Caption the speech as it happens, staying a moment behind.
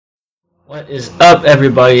What is up,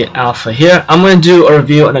 everybody? Alpha here. I'm going to do a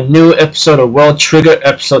review on a new episode of World Trigger,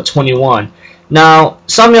 episode 21. Now,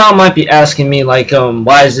 some of y'all might be asking me, like,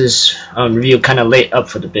 why is this review kind of late up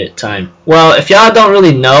for the bit time? Well, if y'all don't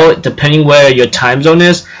really know, depending where your time zone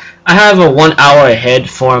is, I have a 1 hour ahead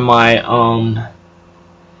for my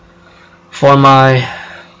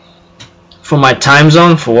time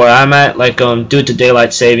zone for where I'm at, like, due to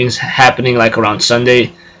daylight savings happening like around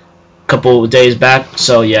Sunday. Couple of days back.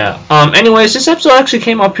 So yeah, anyways, this episode actually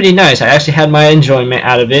came out pretty nice. I actually had my enjoyment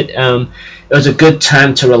out of it. It was a good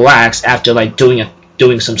time to relax after like doing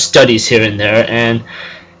some studies here and there. And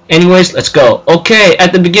anyways, let's go. Okay,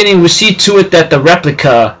 at the beginning we see to it that the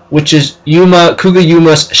replica, which is Kuga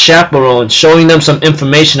Yuma's chaperone, showing them some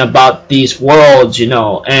information about these worlds, you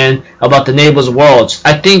know, and about the neighbors' worlds.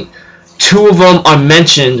 I think two of them are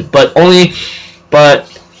mentioned, but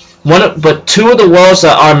two of the worlds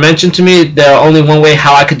that are mentioned to me, there are only one way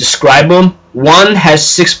how I could describe them. One has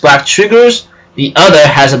 6 black triggers, the other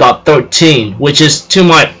has about 13, which is to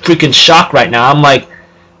my freaking shock right now. I'm like,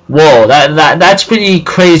 whoa, that's pretty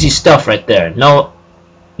crazy stuff right there. No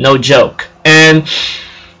joke. And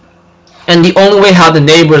the only way how the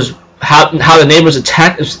neighbors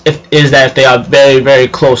attack is that if they are very, very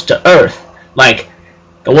close to Earth, like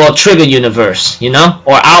the World Trigger universe, you know,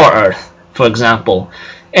 or our Earth, for example.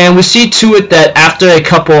 And we see to it that after a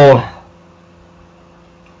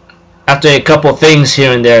couple things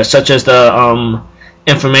here and there, such as the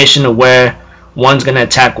information of where one's gonna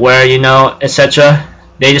attack where, you know, etc.,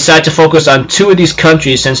 they decide to focus on 2 of these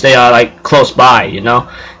countries since they are like close by, you know.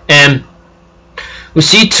 And we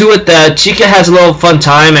see to it that Chika has a little fun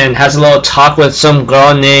time and has a little talk with some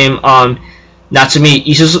girl named Natsumi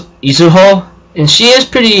Izuho, and she is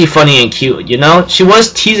pretty funny and cute, you know. She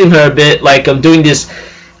was teasing her a bit, like doing this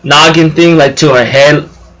noggin thing like to her head,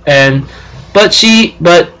 but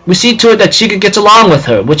we see to it that Chika gets along with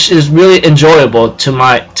her, which is really enjoyable to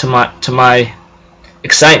my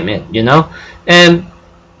excitement, you know. And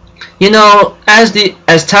you know, as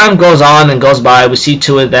time goes on and goes by, we see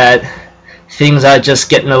to it that things are just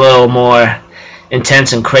getting a little more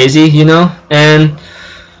intense and crazy, you know. And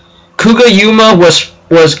Kuga Yuma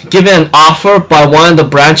was given an offer by one of the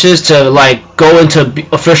branches to like go into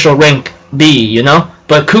official rank B, you know.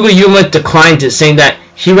 But Kuga Yuma declined it, saying that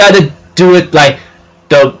he'd rather do it like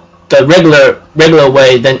the regular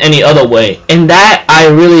way than any other way. And that I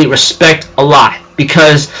really respect a lot,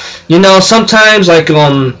 because you know, sometimes like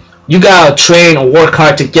you gotta train or work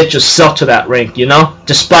hard to get yourself to that rank, you know,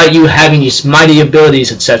 despite you having these mighty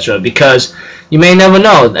abilities, etc., because you may never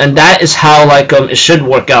know. And that is how like it should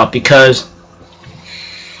work out, because,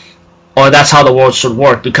 or that's how the world should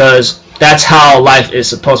work, because that's how life is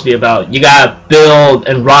supposed to be about. You gotta build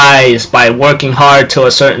and rise by working hard to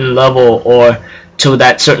a certain level or to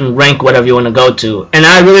that certain rank, whatever you want to go to. And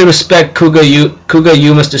I really respect Kuga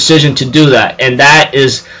Yuma's decision to do that, and that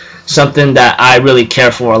is something that I really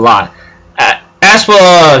care for a lot. As for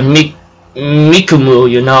Mikumu,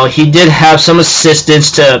 you know, he did have some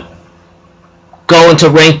assistance to go into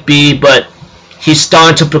rank B, but he's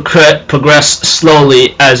starting to progress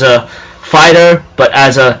slowly as a fighter, but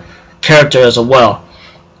as a character as well.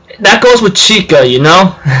 That goes with Chika, you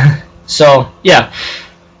know. So yeah,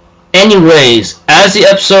 anyways, as the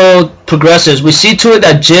episode progresses, we see to it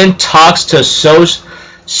that Jin talks to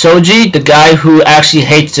Soji, the guy who actually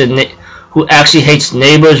hates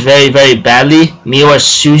neighbors very, very badly. Or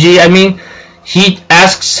Shuji, I mean. He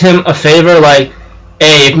asks him a favor, like,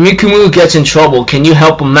 hey, if Mikumu gets in trouble, can you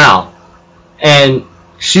help him out? And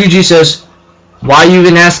Shuji says, why are you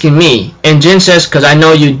even asking me? And Jin says, because I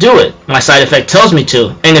know you do it. My side effect tells me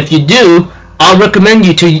to. And if you do, I'll recommend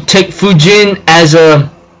you to take Fujin as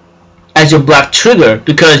your black trigger,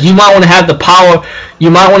 because you might want to have the power. You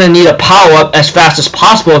might want to need a power up as fast as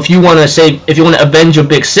possible if you want to avenge your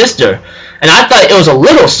big sister. And I thought it was a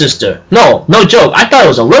little sister. No joke. I thought it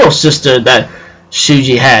was a little sister that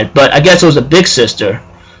Shuji had, but I guess it was a big sister.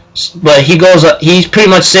 But he's pretty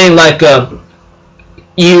much saying like,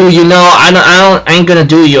 you know, I ain't gonna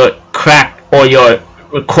do your crack or your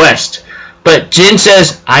request. But Jin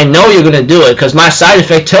says, I know you're gonna do it because my side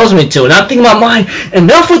effect tells me to. And I'm thinking about mine.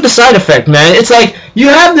 Enough with the side effect, man. It's like you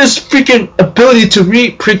have this freaking ability to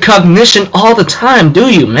read precognition all the time, do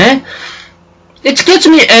you, man? It gets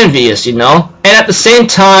me envious, you know. And at the same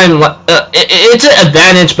time, it's an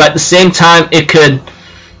advantage, but at the same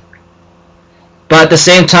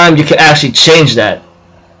time, you could actually change that.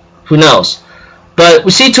 Who knows? But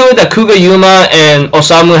we see to it that Kuga Yuma and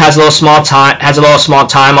Osamu has a little small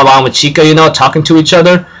time along with Chika, you know, talking to each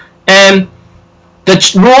other. And the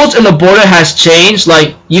rules in the border has changed.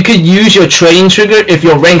 Like, you could use your trading trigger if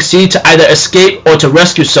you're rank C to either escape or to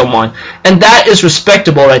rescue someone, and that is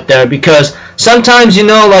respectable right there, because sometimes, you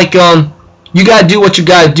know, like, you gotta do what you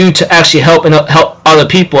gotta do to actually help other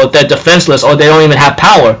people if they're defenseless or they don't even have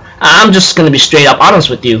power. I'm just gonna be straight up honest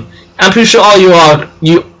with you. I'm pretty sure all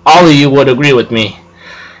of you would agree with me.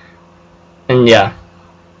 And yeah,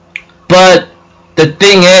 but the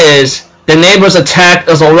thing is, the neighbor's attack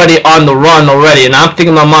is already on the run already, and I'm thinking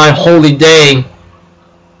in my mind, holy dang,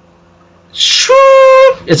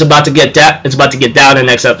 it's about to get down. It's about to get down in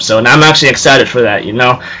the next episode, and I'm actually excited for that, you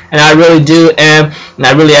know. And I really do am, and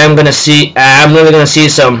I really am gonna see. I'm really gonna see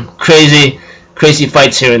some crazy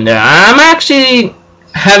fights here and there. I'm actually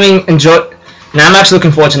enjoyed, and I'm actually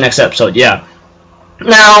looking forward to the next episode. Yeah.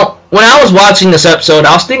 Now, when I was watching this episode,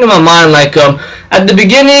 I was thinking in my mind, like, at the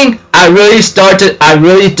beginning, I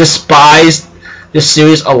really despised this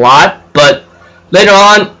series a lot, but later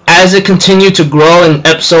on, as it continued to grow in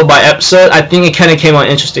episode by episode, I think it kind of came out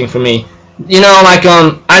interesting for me. You know, like,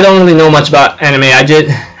 I don't really know much about anime. I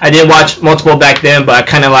did watch multiple back then, but I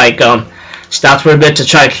kind of, like, stopped for a bit to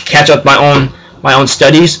try to catch up my own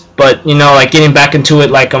studies. But, you know, like, getting back into it,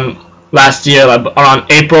 like, last year, like,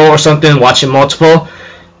 around April or something, watching multiple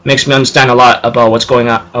makes me understand a lot about what's going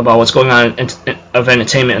on of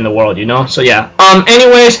entertainment in the world, you know. So yeah.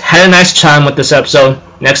 Anyways, had a nice time with this episode.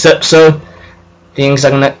 Next episode,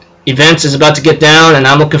 events is about to get down, and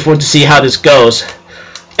I'm looking forward to see how this goes.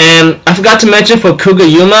 And I forgot to mention, for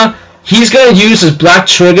Kugayuma, he's gonna use his black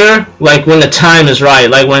trigger like when the time is right,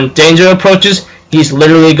 like when danger approaches. He's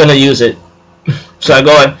literally gonna use it. So I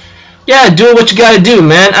go, yeah, do what you gotta do,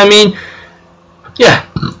 man. I mean, yeah.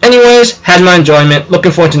 Anyways, had my enjoyment.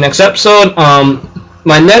 Looking forward to next episode.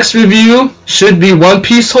 My next review should be One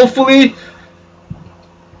Piece, hopefully.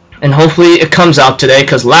 And hopefully it comes out today,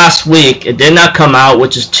 because last week it did not come out,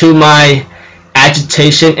 which is to my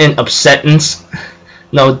agitation and upsetness.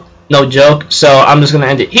 No joke. So I'm just gonna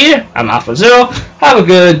end it here. I'm Alpha Zero. Have a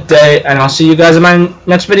good day, and I'll see you guys in my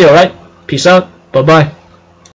next video, alright? Peace out. Bye bye.